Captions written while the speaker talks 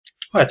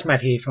Hi, it's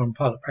Matt here from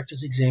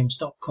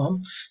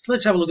PilotPracticeExams.com. So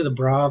let's have a look at the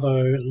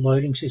Bravo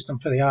loading system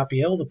for the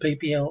RPL, the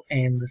PPL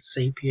and the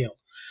CPL.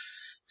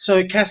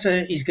 So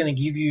CASA is going to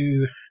give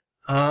you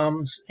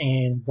arms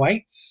and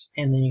weights,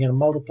 and then you're going to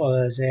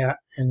multiply those out,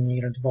 and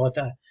you're going to divide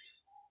that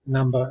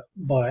number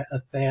by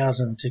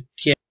 1,000 to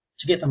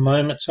get the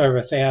moments over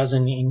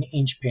 1,000 in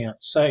inch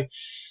pounds. So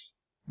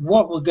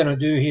what we're going to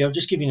do here, I'll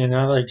just give you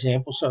another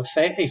example. So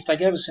if they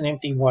gave us an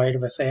empty weight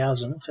of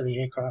 1,000 for the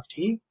aircraft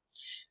here,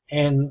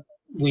 and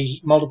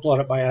we multiplied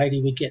it by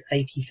 80, we'd get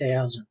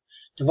 80,000.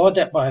 Divide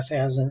that by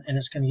 1,000, and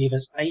it's going to give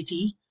us a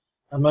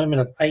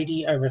moment of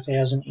 80 over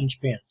 1,000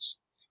 inch pounds.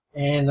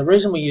 And the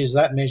reason we use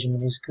that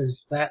measurement is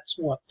because that's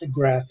what the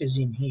graph is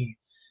in here.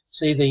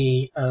 See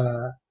the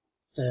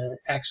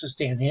axis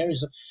down here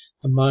is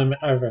the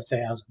moment over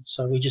 1,000.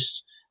 So we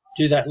just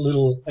do that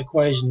little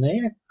equation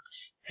there,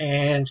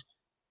 and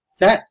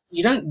that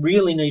you don't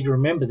really need to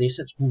remember this.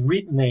 It's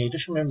written there.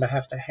 Just remember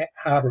how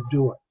to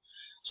do it.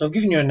 So I've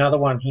given you another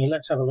one here.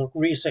 Let's have a look.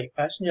 Rear seat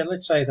passenger.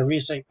 Let's say the rear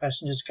seat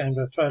passengers came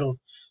to a total of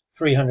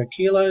 300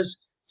 kilos.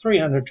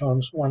 300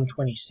 times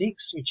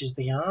 126, which is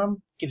the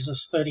arm, gives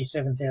us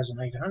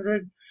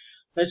 37,800.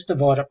 Let's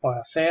divide it by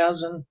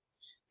 1,000,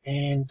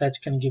 and that's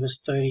going to give us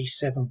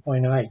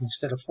 37.8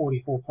 instead of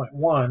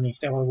 44.1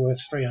 if they were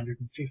worth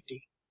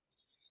 350.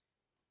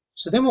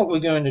 So then what we're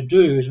going to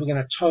do is we're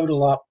going to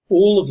total up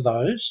all of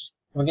those.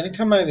 We're going to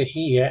come over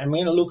here, and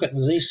we're going to look at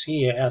this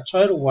here, our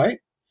total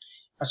weight.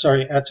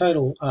 Our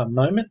total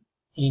moment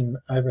in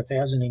over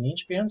 1,000 in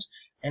inch pounds,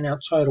 and our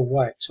total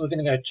weight. So we're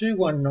going to go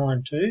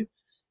 2192.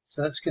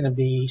 So that's going to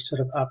be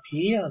sort of up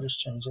here. I'll just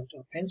change that to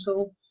a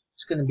pencil.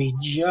 It's going to be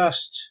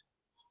just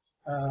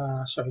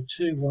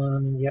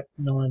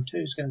 2192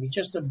 is going to be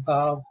just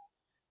above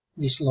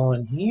this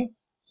line here.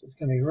 So it's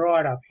going to be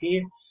right up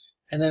here,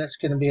 and then it's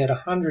going to be at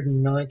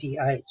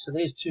 198. So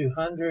there's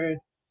 200.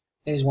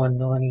 There's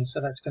 190. So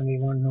that's going to be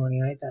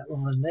 198. That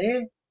line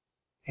there,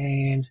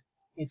 and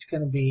it's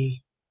going to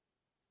be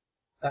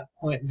that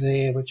point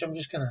there, which I'm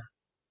just going to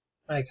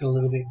make it a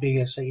little bit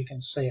bigger so you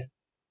can see it.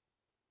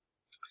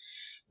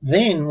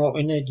 Then what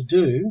we need to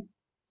do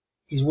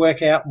is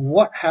work out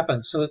what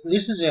happens. So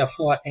this is our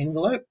flight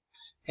envelope,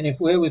 and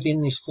if we're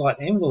within this flight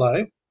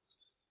envelope,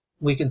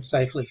 we can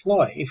safely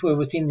fly. If we're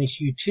within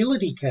this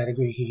utility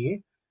category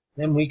here,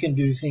 then we can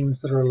do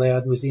things that are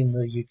allowed within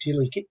the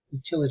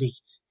utility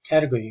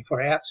category. If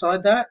we're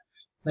outside that,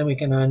 then we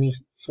can only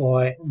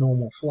fly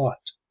normal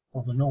flight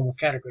or the normal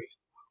category.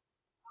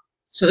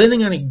 So then I'm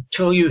going to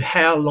tell you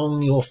how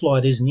long your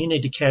flight is, and you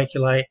need to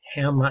calculate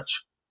how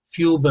much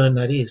fuel burn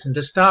that is. And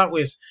to start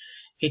with,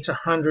 it's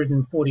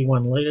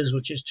 141 litres,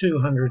 which is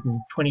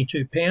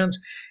 222 pounds.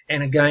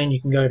 And again,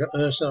 you can go to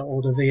URSA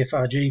or the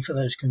VFRG for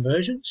those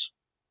conversions.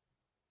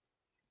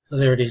 So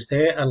there it is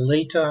there. A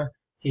litre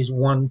is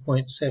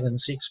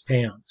 1.76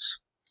 pounds.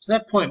 So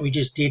that point we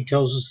just did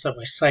tells us that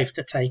we're safe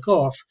to take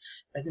off,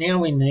 but now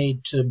we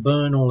need to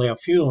burn all our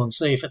fuel and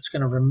see if it's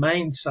going to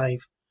remain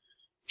safe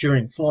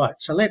during flight.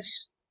 So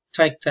let's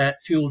take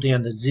that fuel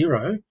down to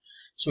 0.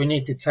 So we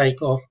need to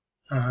take off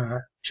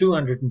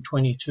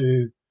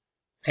 222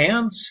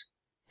 pounds,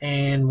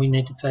 and we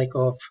need to take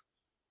off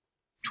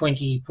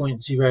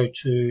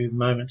 20.02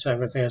 moments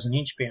over 1,000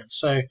 inch pounds.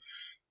 So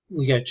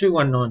we go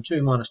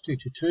 2192 minus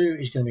 222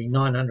 is going to be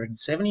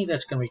 970.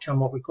 That's going to become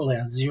what we call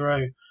our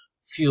 0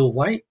 fuel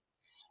weight.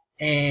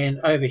 And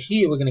over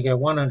here we're going to go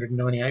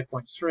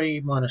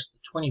 198.3 minus the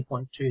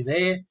 20.2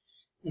 there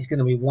is going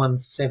to be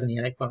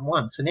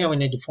 178.1. So now we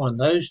need to find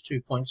those 2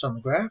 points on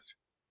the graph.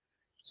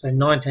 So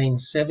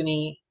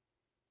 1970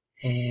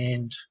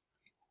 and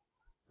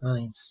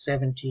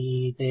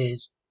 1970,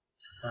 there's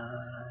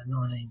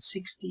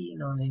 1960,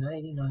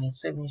 1980,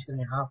 1970 is going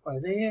to be halfway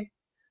there.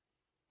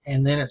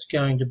 And then it's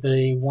going to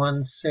be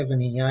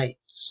 178.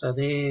 So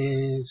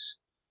there's,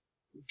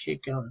 we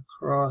keep going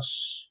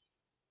across,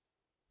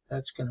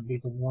 that's going to be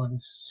the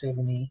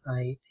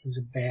 178 is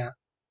about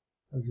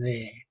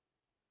there.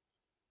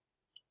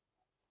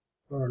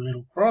 For a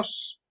little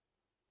cross.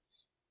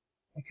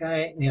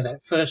 Okay, now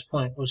that first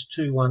point was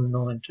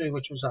 2192,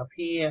 which was up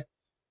here.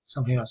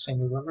 Somehow I seem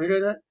to have got rid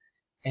of it.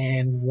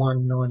 And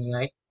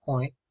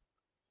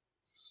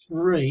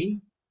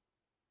 198.3,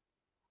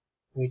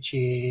 which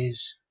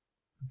is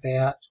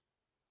about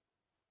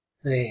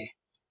there.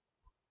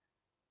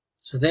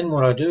 So then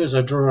what I do is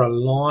I draw a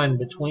line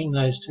between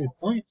those 2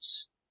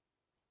 points,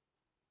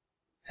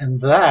 and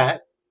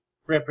that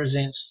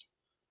represents,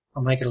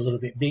 I'll make it a little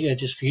bit bigger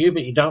just for you,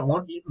 but you don't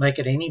want to make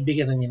it any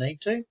bigger than you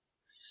need to.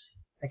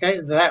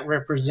 Okay, that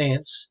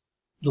represents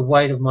the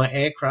weight of my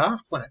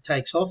aircraft when it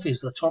takes off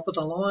is the top of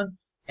the line,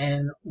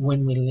 and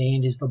when we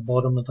land is the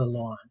bottom of the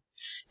line.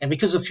 And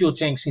because the fuel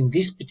tanks in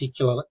this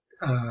particular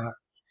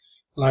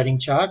loading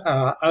chart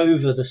are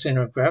over the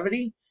center of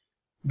gravity,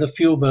 the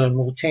fuel burn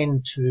will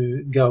tend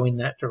to go in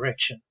that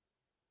direction.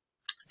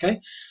 Okay,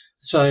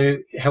 so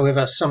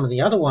however, some of the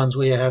other ones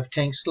where you have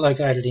tanks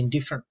located in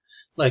different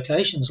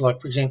locations, like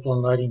for example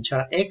on loading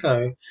chart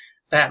Echo,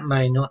 that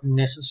may not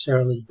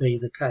necessarily be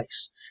the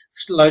case.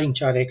 Loading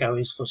chart Echo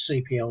is for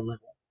CPL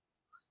level.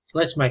 So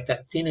let's make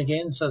that thin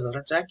again so that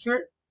it's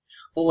accurate.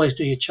 Always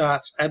do your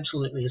charts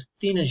absolutely as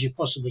thin as you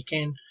possibly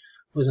can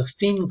with a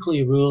thin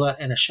clear ruler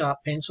and a sharp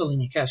pencil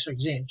in your CASA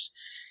exams.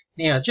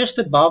 Now just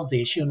above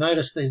this you'll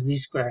notice there's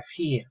this graph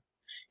here,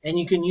 and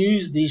you can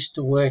use this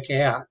to work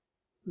out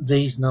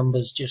these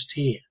numbers just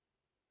here.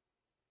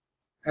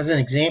 As an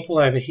example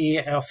over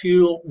here, our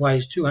fuel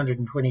weighs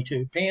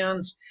 222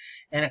 pounds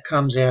and it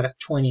comes out at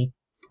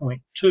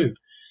 20.2.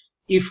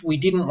 If we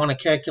didn't want to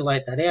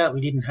calculate that out,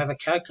 we didn't have a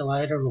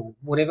calculator or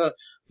whatever,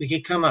 we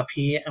could come up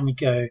here and we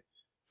go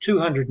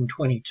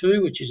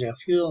 222, which is our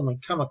fuel, and we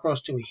come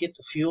across till we hit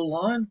the fuel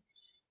line,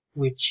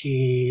 which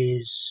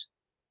is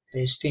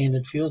their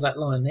standard fuel, that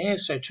line there.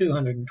 So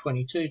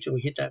 222 till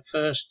we hit that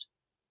first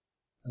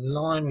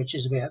line, which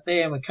is about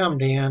there, and we come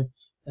down,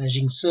 and as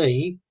you can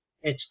see,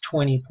 it's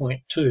 20.2.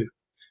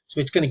 So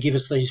it's going to give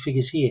us these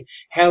figures here.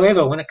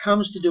 However, when it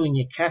comes to doing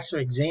your CASA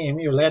exam,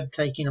 you're allowed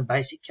to take in a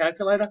basic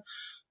calculator.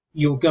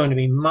 You're going to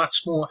be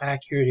much more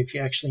accurate if you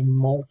actually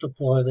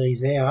multiply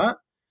these out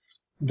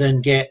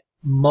than get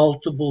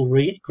multiple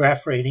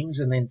graph readings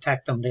and then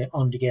tack them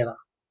on together.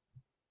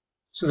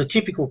 So the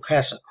typical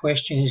CASA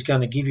question is going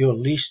to give you a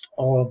list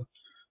of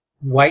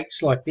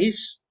weights like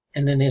this,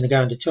 and then they're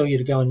going to tell you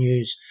to go and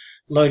use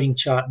loading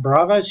chart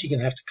Bravo. So you're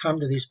going to have to come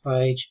to this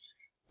page,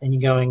 and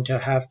you're going to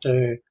have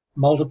to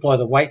multiply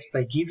the weights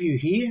they give you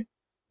here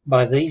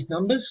by these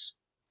numbers,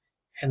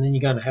 and then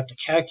you're going to have to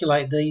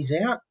calculate these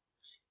out,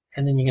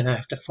 and then you're going to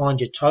have to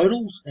find your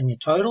totals and your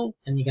total,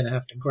 and you're going to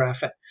have to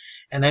graph it.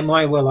 And they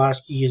might well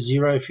ask you your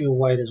zero fuel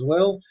weight as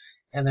well,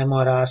 and they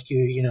might ask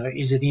you,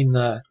 is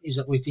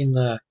it within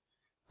the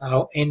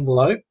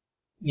envelope,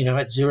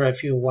 at zero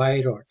fuel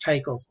weight, or a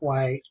takeoff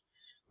weight,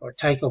 or a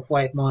takeoff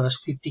weight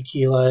minus 50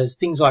 kilos,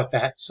 things like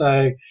that.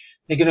 So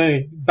they're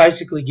going to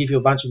basically give you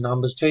a bunch of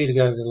numbers, tell you to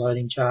go to the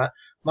loading chart,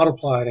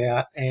 multiply it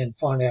out, and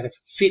find out if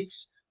it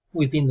fits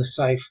within the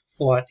safe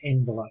flight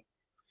envelope.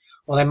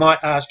 Or they might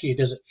ask you,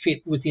 does it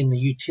fit within the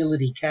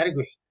utility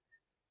category?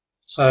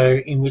 So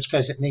in which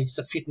case it needs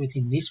to fit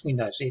within this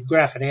window. So you'd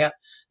graph it out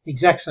the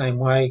exact same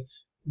way,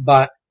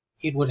 but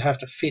it would have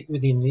to fit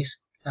within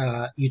this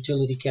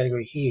utility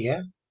category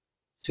here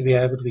to be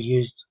able to be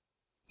used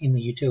in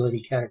the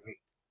utility category.